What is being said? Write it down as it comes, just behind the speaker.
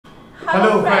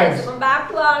Hello friends, welcome back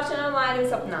to our channel. My name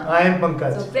is Sapna. I am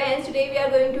Pankaj. So friends, today we are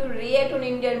going to react on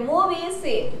Indian movies.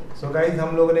 So guys,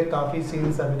 हम लोगों ने काफी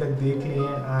scenes अभी तक देख लिए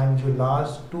हैं and जो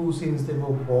लास्ट 2 सीन्स थे वो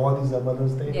बहुत ही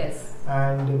जबरदस्त थे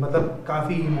एंड मतलब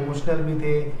काफी इमोशनल भी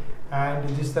थे एंड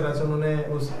जिस तरह से उन्होंने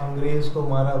उस अंग्रेज को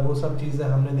मारा वो सब चीजें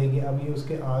हमने देखी। अभी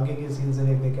उसके आगे के सीन्स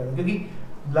देखने क्या क्योंकि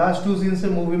लास्ट 2 सीन्स से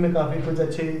मूवी में काफी कुछ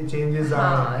अच्छे चेंजेस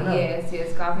आए हैं ना।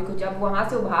 यस काफी कुछ। अब वहां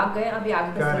से वो भाग गए, अभी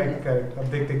आगे करेक्ट अब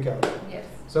देखते क्या होता है।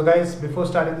 So guys, before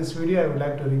starting this video, I would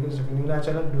like to request if you're new to our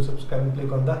channel, do subscribe and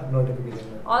click on the notification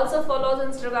bell. Also follow us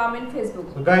on Instagram and Facebook.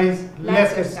 So guys,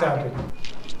 let's get started.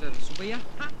 Mr. Subaya,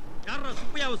 யாரா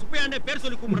சுப்பையாவை சுப்பையாண்டே பேர்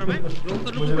சொல்லி கூப்பிடுறவன்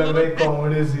मुझे लग रहा है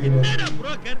comedy scene है। என்னடா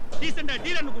broker டீசன்ட்டா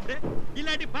டீலர்னு கூப்பிடு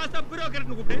இல்லாட்டி பாஸ் ஆஃப்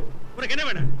புரோக்கர்னு கூப்பிடு உனக்கு என்ன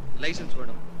வேணும் லைசென்ஸ்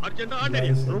வேணும் அர்ஜென்ட்டா ஆர்டர்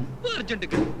ரொம்ப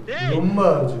அர்ஜென்ட்டுக்கு டேய் ரொம்ப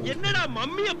அர்ஜென்ட் என்னடா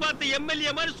மம்மியை பார்த்து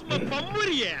எம்எல்ஏ மாதிரி சும்மா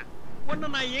பம்முறியே உன்னை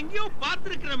நான் எங்கேயோ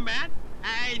பார்த்திருக்கிறேன் மேன்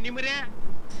ஏய் நிமிரே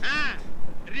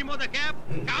remove the cap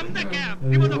calm the cap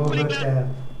remove the cooling glass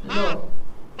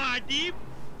பாட்டி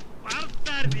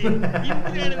பார்த்தார்டி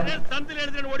இந்திரேனே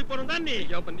சந்திரேனே ஓடி போறோம் தான் நீ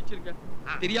யோப நிச்சிருக்க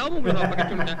தெரியாம உங்களை நான்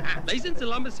பக்கத்து விட்டேன் லைசென்ஸ்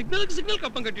இல்லாம சிக்னல்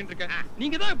கப்பம் கட்டிட்டு இருக்கேன்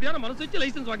நீங்க தான் எப்படியான மனசு வச்சு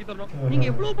லைசென்ஸ் வாங்கி தரணும் நீங்க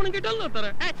எவ்வளவு பணம் கேட்டாலும் நான்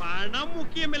தரேன் பணம்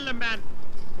முக்கியம் இல்ல மேன்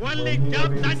only job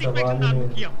satisfaction தான்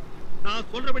முக்கியம் நான்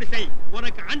சொல்றபடி செய்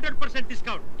உனக்கு 100%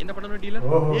 டிஸ்கவுண்ட் என்ன பண்ணனும் டீலர்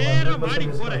நேரா மாடி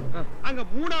போறேன் அங்க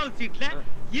மூணாவது சீட்ல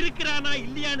இருக்கறானா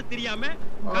இல்லையான்னு தெரியாம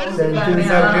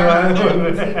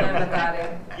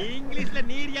இங்கிலீஷ்ல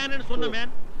நீரியானன்னு சொன்ன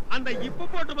மேன் அந்த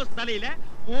ஹிப்போபோட்டமஸ் தலையில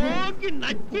ஓங்கி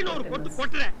நச்சின ஒரு கொட்டு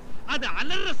கொட்ற அது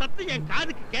அலற சத்தம் என்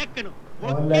காதுக்கு கேட்கணும்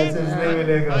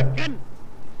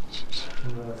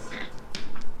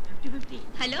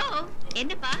ஹலோ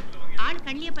என்னப்பா ஆள்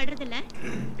கண்ணிலே படுறது இல்ல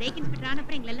பிரேக் இன்ஸ்பெக்டர்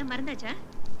ஆனப்பறம் எங்களை எல்லாம் மறந்தாச்சா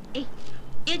ஏய்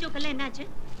ये जो कल என்னாச்சு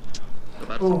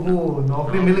ओहो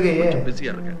नौकरी मिल गई है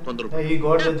பிஸியா இருக்கேன் தொந்தரவு he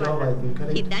got the job I think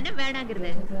இதானே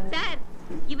வேணாங்கிறது சார்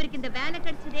இவருக்கு இந்த வேலை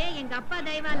கிடைச்சதே எங்க அப்பா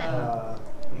தயவால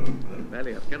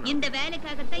வேலையா இருக்கேன் இந்த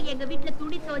வேலைக்காக தான் எங்க வீட்ல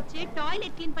துணி துவைச்சு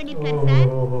டாய்லெட் க்ளீன் பண்ணிருக்காரு சார்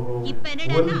இப்போ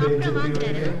என்னடான்னா அப்புறம்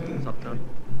வாங்குறாரு சப்னா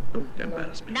டோன்ட்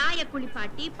எம்பாரஸ் மீ நாய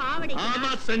குளிப்பாட்டி பாவடை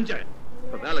ஆமா செஞ்சேன்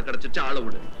வேலை கிடைச்சிச்சு ஆள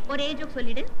விடு ஒரே ஜோக்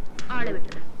சொல்லிடு ஆள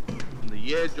விட்டுறேன் இந்த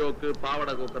ஏ ஜோக்கு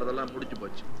பாவடை கோக்கறதெல்லாம் முடிஞ்சு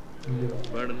போச்சு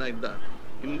வேணும்னா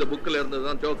இந்த புக்ல இருந்து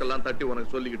தான் ஜோக் எல்லாம் தட்டி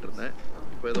உனக்கு சொல்லிக்கிட்டு இருந்தேன்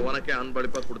இப்போ இத உனக்கே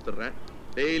அன்பளிப்பா கொடுத்துறேன்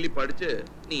டெய்லி படிச்சு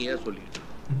நீ ஏன் சொல்லிட்டு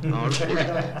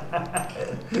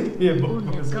ये बहुत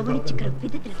கவனிச்சுக்கிற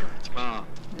விதத்துல கவனிச்சுக்க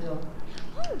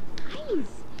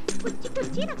ஐஸ்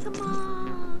குச்சி ரக்கம்மா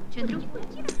சந்திரு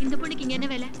இந்த பொண்ணுக்கு இங்க என்ன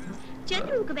வேலை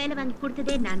சந்திருவுக்கு வேலை வாங்கி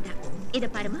கொடுத்ததே நான் தான் இத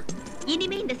பாருமா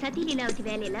இனிமே இந்த சதி லீலாவதி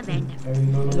வேலையெல்லாம் வேண்டாம்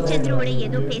சந்திரோட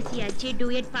ஏதோ பேசியாச்சு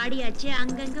டூயட் பாடியாச்சு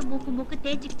அங்கங்க மூக்கு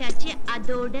தேய்ச்சிக்கிட்டாச்சு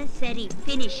அதோட சரி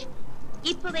ஃபினிஷ்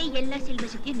இப்பவே எல்லா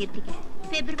சில்வசத்தையும் நிறுத்திக்கிறேன்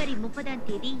பிப்ரவரி 30ஆம்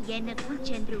தேதி எனக்கும்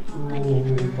சந்திருவுக்கும்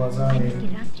கல்யாணம் அன்னைக்கு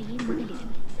ராத்திரியே முதலிரவு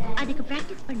அதுக்கு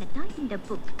பிராக்டிஸ் பண்ணத்தான் இந்த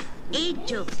book 8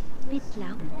 jokes with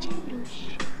love சந்திருஷ்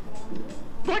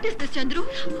What is this Chandru?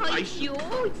 ஐயோ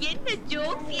என்ன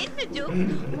ஜோக்ஸ்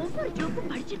ஒவ்வொரு ஜோக்கும்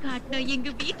படிச்சு காட்டினா எங்க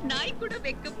வீட்டு நாய் கூட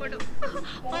வெக்கப்படும்.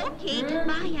 Okay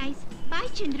bye ice by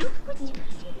Chandru.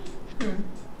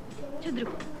 Chandru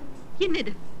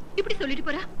என்னது இப்படி சொல்லிட்டு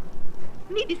போறா?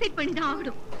 நீ டிசைட் பண்ணி தான்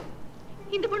ஆகணும்.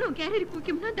 இந்த பொண்ணு கேரியருக்கு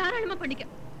முக்கியம்னா தாராளமா பண்ணிக்க.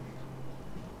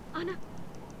 ஆனா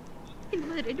இந்த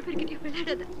மாதிரி ரெண்டு பேர்கிட்டயும்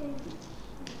விளையாடாத.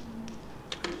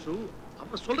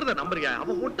 அவ சொல்றத நம்பறியா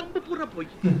அவ உடம்பு பூரா போய்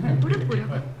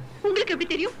உங்களுக்கு எப்படி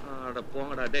தெரியும் அட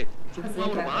போங்கடா டேய் சும்மா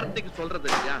ஒரு வார்த்தைக்கு சொல்றது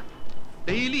இல்லையா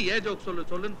டெய்லி ஏ ஜோக்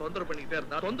சொல்லுன்னு தொந்தரவு பண்ணிட்டே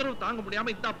இருந்தா தொந்தரவு தாங்க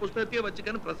முடியாம இந்த புத்தகத்தையே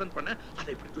வச்சுக்கன்னு பிரசன்ட் பண்ண அதை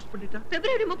இப்படி ட்விஸ்ட் பண்ணிட்டா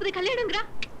பிப்ரவரி 30 கல்யாணம்ங்கறா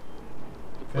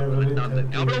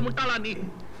எவ்வளவு முட்டாளா நீ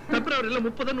பிப்ரவரியில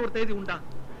 30ன்னு ஒரு தேதி உண்டா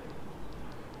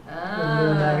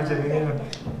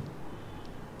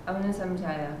हमने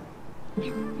समझाया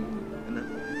என்ன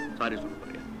சாரி சொல்றேன்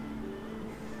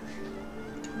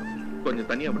கொஞ்சம்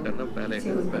தனியா விட்டா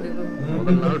வேலைக்கு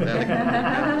முதல் நாள் வேலைக்கு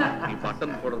நீ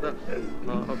பட்டன் போடுறத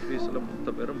ஆபீஸ்ல மொத்த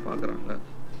பேரும் பாக்குறாங்க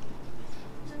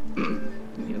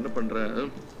நீ என்ன பண்ற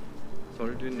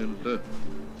சொல்லிட்டு நின்று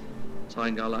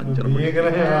சாயங்காலம் 5:30 மணிக்கு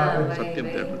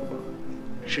சத்தியம் தேட்டருக்கு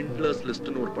ஷிண்ட்லர்ஸ்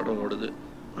லிஸ்ட்னு ஒரு படம் ஓடுது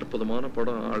அற்புதமான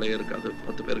படம் ஆளே இருக்காது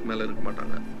 10 பேருக்கு மேல இருக்க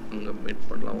மாட்டாங்க அங்க மீட்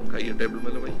பண்ணலாம் உன் கையை டேபிள்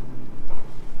மேல வை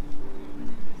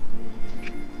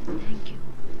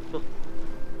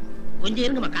கொஞ்சம்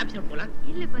இருங்கம்மா காபி சாப்பிட்டு போலாம்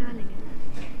இல்ல பரவாயில்லைங்க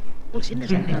ஒரு சின்ன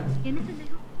சந்தேகம் என்ன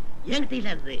சந்தேகம் என்கிட்ட இல்ல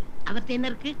அது அவர்கிட்ட என்ன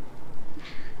இருக்கு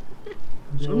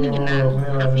சொன்னீங்கன்னா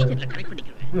நான் ஃபியூச்சர்ல கரெக்ட்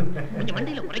பண்ணிக்குவேன் கொஞ்சம்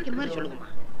வண்டியில உரைக்கிற மாதிரி சொல்லுங்கம்மா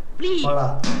ப்ளீஸ்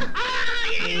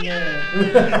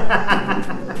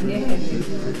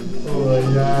Oh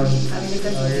यार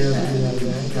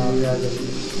आगे आ गए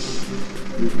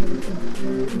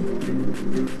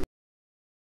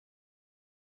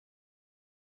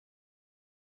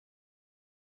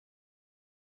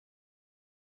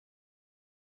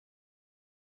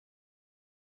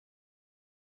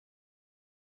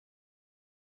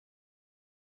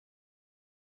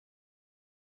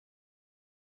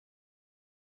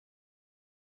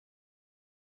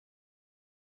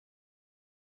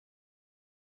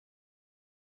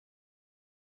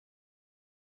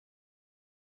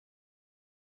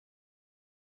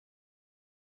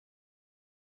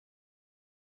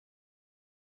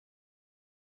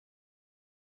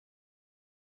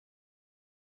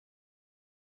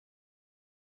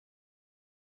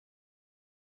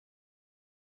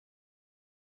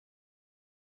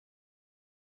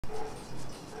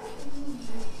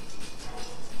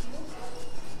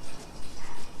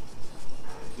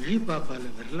விழி பாப்பால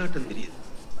வரலாட்டம் தெரியுது,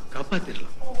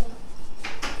 காப்பாத்திரலாம்.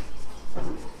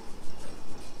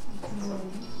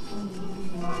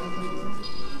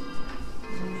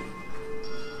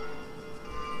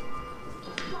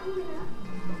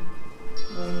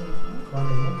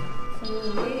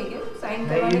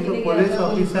 ये तो पुलिस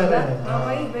ऑफिसर है.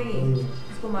 वही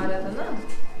इसको मारा था ना.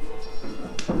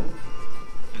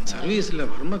 சர்வீஸ்ல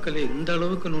வர்மக்கலை இந்த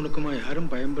அளவுக்கு நுணுக்கமா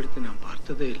யாரும் பயன்படுத்தி நான்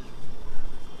பார்த்ததே இல்லை.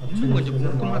 இன்னும் கொஞ்சம்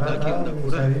நுணுக்கமா தாக்கி இருந்தா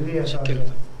கூட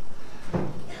சிக்கிறது.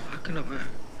 ஆக்கினவன்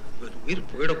ஒரு உயிர்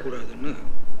போயிடக்கூடாதுன்னு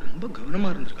ரொம்ப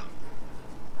கவனமா இருந்திருக்கான்.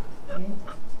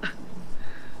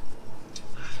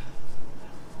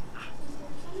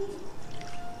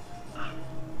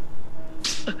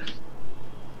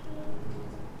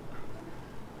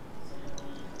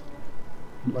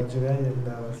 बच गया ये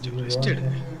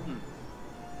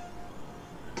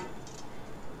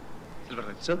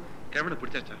செல்வராஜ் சார், கேமரா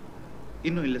பிடிச்சாச்சா?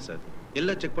 இன்னும் இல்லை சார்.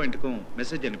 எல்லா செக் பாயிண்ட்டுக்கும்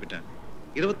மெசேஜ் அனுப்பிட்டேன்.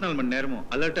 24 மணி நேரமும்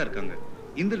அலர்ட்டா இருக்காங்க.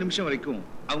 இந்த நிமிஷம் வரைக்கும்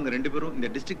அவங்க 2 பேரும் இந்த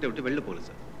டிஸ்ட்ரிக்ட்டை விட்டு வெளில போகல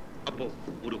சார். அப்போ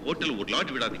ஒரு ஹோட்டல், ஒரு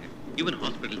லாட்ஜ் விடாதீங்க. ஈவன்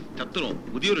ஹாஸ்பிட்டல், சத்திரம்,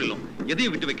 முதியோர் இல்லம்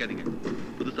எதையும் விட்டு வைக்காதீங்க.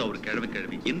 புதுசா ஒரு கிழமை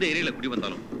எந்த ஏரியால குடி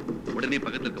வந்தாலும் உடனே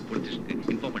பக்கத்துல இருக்க போலீஸ்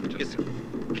ஸ்டேஷனுக்கு இன்ஃபார்ம் பண்ணி சொல்லுங்க சார்.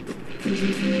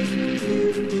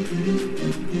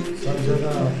 सब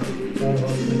जगह चाहे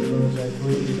हॉस्पिटल हो चाहे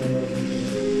कोई भी जगह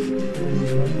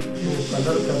वो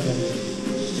कलर कर रहे हैं.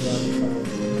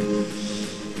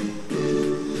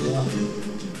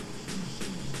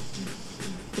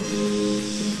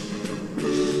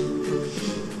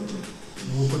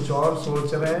 वो कुछ और सोच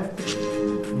रहे हैं,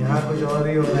 यहाँ कुछ और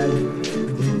ही हो रहा है.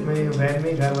 जीप में वैन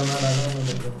में घर बना डाला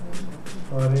मैंने तो,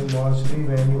 और ये मॉर्चरी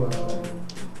वैन ही बना रहा है.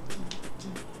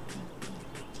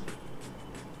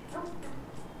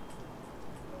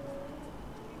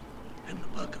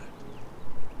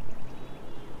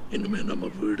 इनमें நம்ம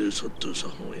வீடு சொத்து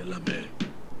சகம் எல்லாமே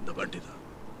இந்த வண்டி தான்.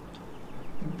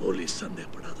 போலீஸ்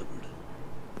சந்தேகப்படாத வீடு.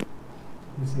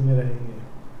 इसी में रहेंगे.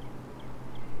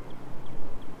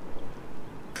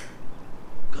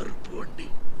 கருப்பு வண்டி,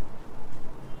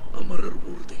 அமரர்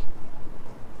ஊர்தி,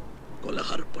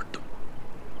 கொலகார பட்டம்,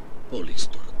 போலீஸ்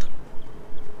துரத்தல்,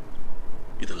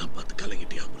 இதெல்லாம் பார்த்து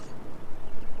கலங்கிட்டியா?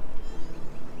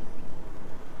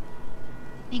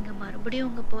 நீங்க மறுபடியும்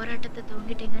உங்க போராட்டத்தை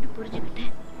துவங்கிட்டீங்கன்னு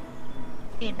புரிஞ்சுக்கிட்டேன்.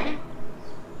 என்ன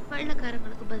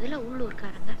வெள்ளக்காரங்களுக்கு பதிலா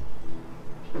உள்ளூர்காரங்க.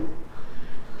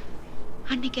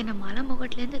 அன்னைக்கு என்ன மலை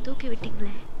முகட்டுல இருந்து தூக்கி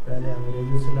விட்டீங்களே,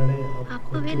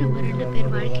 அப்பவே நம்ம 2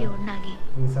 பேர் வாழ்க்கை ஒண்ணாகி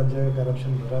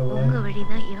உங்க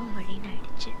வழிதான் என் வழின்னு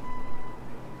ஆயிடுச்சு.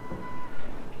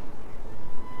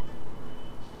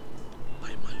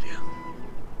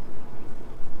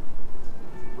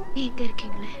 எங்க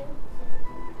இருக்கீங்களே?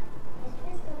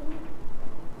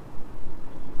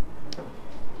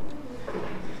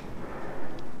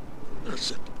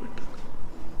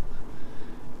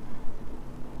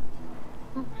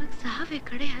 உங்களுக்கு சாவே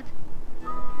கிடையாது.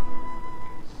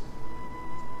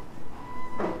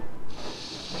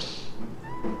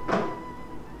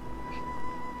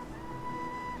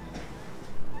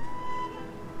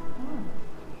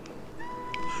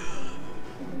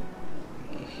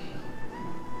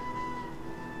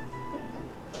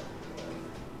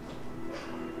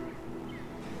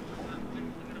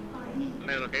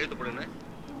 கையெழுத்து போடுங்க.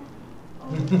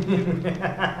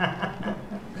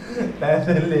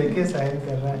 पैसे लेके साइन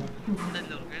कर रहा है.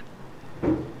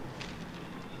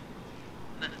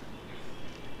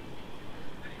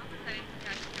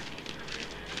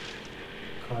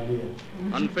 खाली है.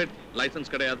 அன்ஃபிட்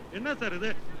லைசென்ஸ் கிடையாது. என்ன சார் இது?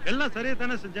 எல்லாம் சரியா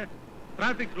தானே செஞ்சேன்.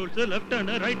 Traffic rules, left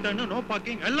turn, right turn, no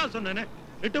parking எல்லாம் சொன்னேனே.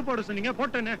 எட்டு போட சொன்னீங்க,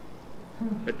 போட்டேனே.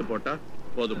 எட்டு போட்டா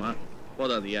போதுமா?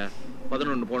 போதாதியா?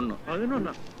 11 போடணும்.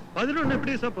 11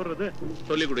 எப்படி சார் போடுறது?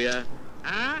 சொல்லி கொடுயா.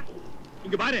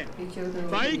 இங்க பாரு,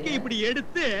 பைக்கை இப்படி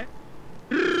எடுத்து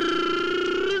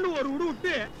ஒரு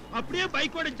விட்டு அப்படியே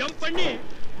பைக்கோட ஜம்ப் பண்ணி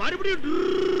மறுபடியும்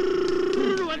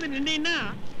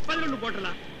போர்டுல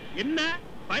போடலாம். என்ன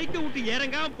பைக்கை விட்டு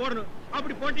இறங்காம போடணும்.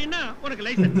 அப்படி போட்டீங்கன்னா உனக்கு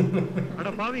லைசென்ஸ். அட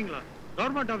பாவீங்களா,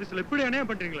 கவர்மெண்ட் ஆபீஸ்ல இப்படி அநியாயம்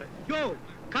பண்றீங்களா? யோ,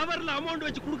 கவர்ல அமௌண்ட்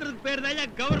வச்சு குடுக்கிறதுக்கு பேர்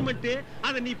தான் கவர்மெண்ட்.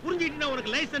 அத நீ புரிஞ்சிட்டீனா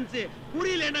உனக்கு லைசென்ஸ்,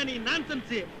 புரியலனா நீ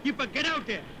நான்சென்ஸ். இப்ப கெட்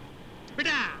அவுட்.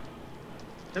 விடா.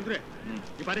 சந்திர,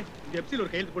 நீ பாரு, இந்த எப்சில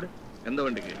ஒரு கையெழுத்து போடு. எந்த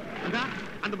வண்டிக்கு?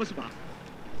 அந்த பஸ் பா.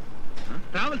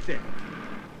 டிராவல்ஸ்.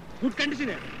 Good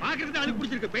condition. பாக்குறது ஆளு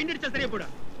பிடிச்சிருக்கு. பெயிண்ட் அடிச்சா சரியா போடா.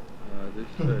 அது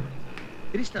சரி.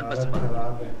 3 ஸ்டார் பஸ் பா.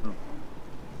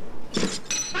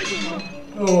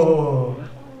 ஓ,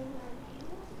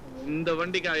 இந்த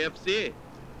வண்டிக்கு எஃப்சி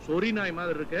சொரி நாய்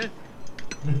மாதிரி இருக்கு.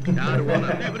 யார்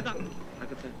ஓனர்? இவர்தான்.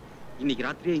 இன்னைக்கு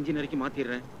ராத்திரியே இன்ஜின் வரைக்கும்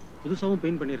மாத்திடுறேன். புதுசாவும்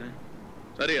பெயிண்ட் பண்ணிடுறேன்.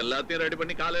 சரி, எல்லாத்தையும் ரெடி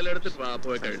பண்ணி காலையில எடுத்துட்டு வா.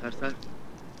 போய் கழு. சார்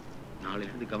நாளைல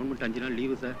இருந்து கவர்மெண்ட் 5 நாள்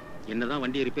லீவு சார். என்னதான்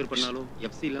வண்டியை ரிப்பேர் பண்ணாலும்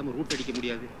எஃப்சி இல்லாம ரூட் அடிக்க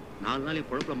முடியாது. 4 நாள் என்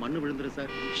பொழப்புல மண்ணு விழுந்துரும்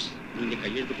சார். நீங்க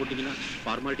கையெழுத்து போட்டீங்கன்னா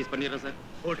ஃபார்மாலிட்டிஸ் பண்ணிடுறேன் சார்.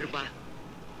 போட்டுருப்பா.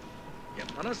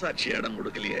 என் மனசாட்சி இடம்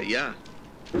கொடுக்கலையா ஐயா?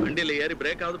 வண்டியில ஏறி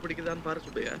பிரேக் ஆகுது பிடிக்குதான்னு பாரு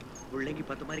சுப்பையா. பிள்ளைக்கு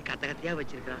 10 மாதிரி கத்த கத்தையா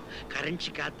வச்சிருக்கான்.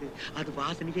 கரன்சி காத்து அது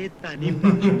வாசனையே தனி.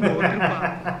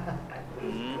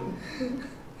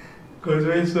 कुछ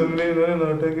भी सुन ली उन्होंने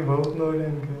नोटों की बहुत नोट है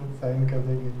इनके साइन कर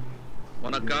देंगे.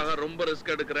 உனக்காக ரொம்ப ரிஸ்க்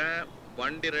எடுக்கிறேன்.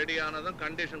 வண்டி ரெடி ஆனதும்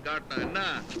கண்டிஷன் காட்டணும். என்ன?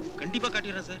 கண்டிப்பா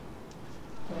காட்டிடுறேன் சார்.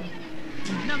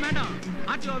 என்ன மேடம்,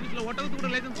 ஆர்டிஓ ஆபீஸ்ல ஒட்டகத்துக்கு கூட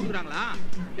லைசென்ஸ் கொடுக்குறாங்களா?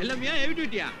 எல்லாமே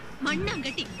எவிடிட்டியா?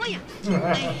 மண்ணாங்கட்டி போயா.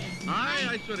 ஹாய்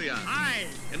ஐஸ்வர்யா. ஹாய்.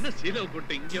 என்ன சீலவ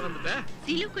கூட்டி இங்க வந்துட்ட?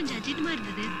 சீலவ் கொஞ்சம் அஜிதமா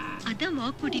இருந்தது. அதான்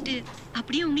வாக் கூட்டிட்டு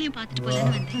அப்படியே உங்களையும் பார்த்துட்டு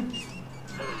போலான்னு வந்தேன்.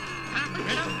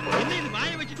 மேடம், என்ன இது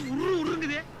வாயை வச்சிட்டு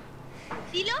உருங்குதே?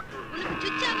 சீலவ், உனக்கு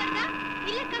சுச்சா வருதா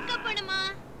இல்ல கக்கா பண்ணுமா?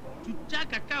 சுச்சா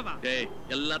கக்காவா? டேய்,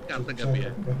 எல்லாத்துக்கும் அர்த்தம் கப்பியா?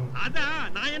 அதான்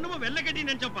நான் என்னமோ வெள்ளை கட்டி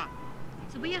நினைச்சப்பா.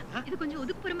 சுபையா, இது கொஞ்சம்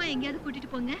ஒதுக்குப்புறமா எங்கயாவது கூட்டிட்டு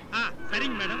போங்க.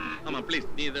 சரிங்க மேடம். ஆமா ப்ளீஸ்,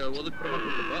 நீ இத ஒதுக்குறமா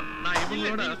கூட்டி போ. நான்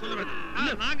இவங்களோட சொல்றேன்.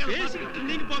 நாங்க பேசிட்டு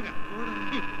நீங்க போங்க.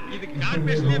 இதுக்கு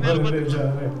கார்பரேஷன்லயே வேலை பார்த்துட்டு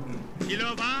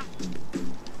கிலோவா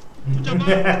சுச்சமா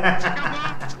கக்காவா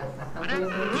அட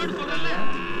ரோட் சொல்றல.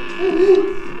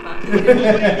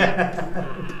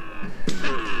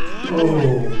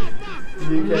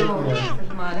 ये क्या किया?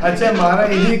 अच्छा, मारा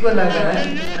इन्हीं को लगा है.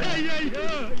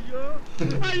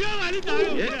 ஐயோ வலி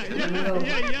தாங்க.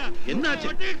 என்னாச்சு?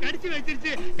 கடிச்சு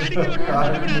வச்சிருச்சு. கடிக்க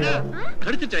விட்டுறாடா.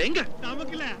 கடிச்சுச்சா? எங்க?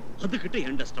 நமக்குல அதுகிட்ட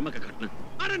ஏன்டா ஸ்டமக்க காட்டுன?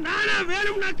 அட நானா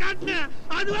வேணும்னா காட்டுனேன்.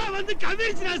 அதுவா வந்து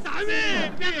கவிழ்ச்சிடா சாமி.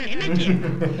 என்னாச்சு?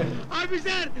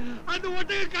 ஆபீசர், அந்த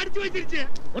ஒட்டக கடிச்சு வச்சிருச்சு.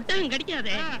 ஒட்டகம்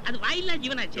கடிக்காதே, அது வாயில்லா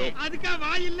ஜீவனாச்சே. அதுக்கா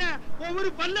வாய் இல்ல,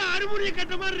 ஒவ்வொரு பல்ல அறுமுறைய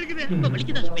கட்ட மாதிரி இருக்குது. ரொம்ப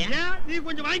வலிக்குதா சுபையா? நீ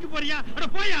கொஞ்சம் வாங்கி போறியா? அட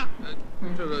போயா.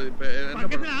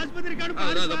 பக்கத்துல ஆஸ்பத்திரி கார்டு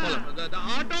பாரு.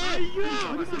 ஆட்டோ. ஐயோ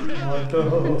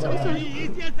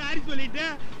ஈஸியா சாரி சொல்லிட்டு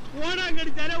ஓடாங்க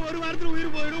அடிச்சாலே ஒரு வாரத்துல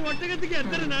உயிர் போயிடும். ஒட்டகத்துக்கு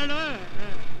எத்தனை நாளும்.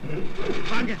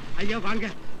 வாங்க ஐயா वांग.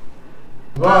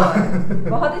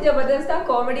 बहुत ही जबरदस्त था.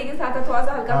 कॉमेडी के साथ थोड़ा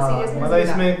सा हल्का सीरियसनेस. मतलब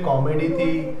इसमें कॉमेडी थी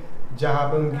जहाँ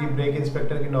पे उनकी ब्रेक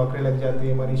इंस्पेक्टर की नौकरी लग जाती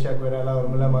है. मनीषा कोइराला और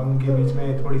उर्मिला मातोंडकर के बीच में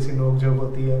थोड़ी सी नोकझोंक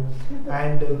होती है.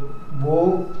 एंड वो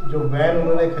जो वैन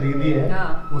उन्होंने खरीदी है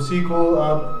उसी को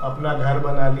अब अपना घर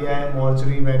बना लिया है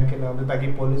मॉर्चरी वैन के नाम से, ताकि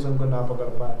पुलिस उनको ना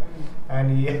पकड़ पाए. एंड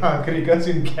ये आखिरी का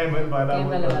सीन कैमल वाला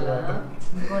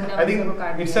I think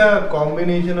it's a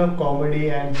combination of comedy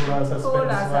and थोड़ा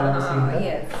सस्पेंस वाला सीन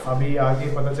है. अभी आगे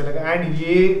पता चलेगा. एंड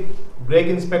ये ब्रेक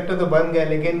इंस्पेक्टर तो बन गया,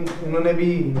 लेकिन उन्होंने भी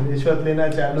रिश्वत लेना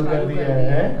चालू कर दिया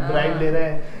है. ब्राइब ले रहे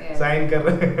हैं, साइन कर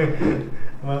रहे हैं.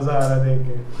 मजा आ रहा है देख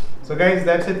के. So guys,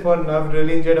 that's it for now.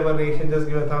 Really enjoyed our reaction. Just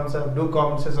give a thumbs up, do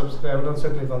comment, subscribe, and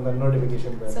also click on the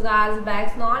notification bell. So guys, back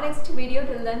to our next video.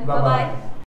 Till then, bye bye.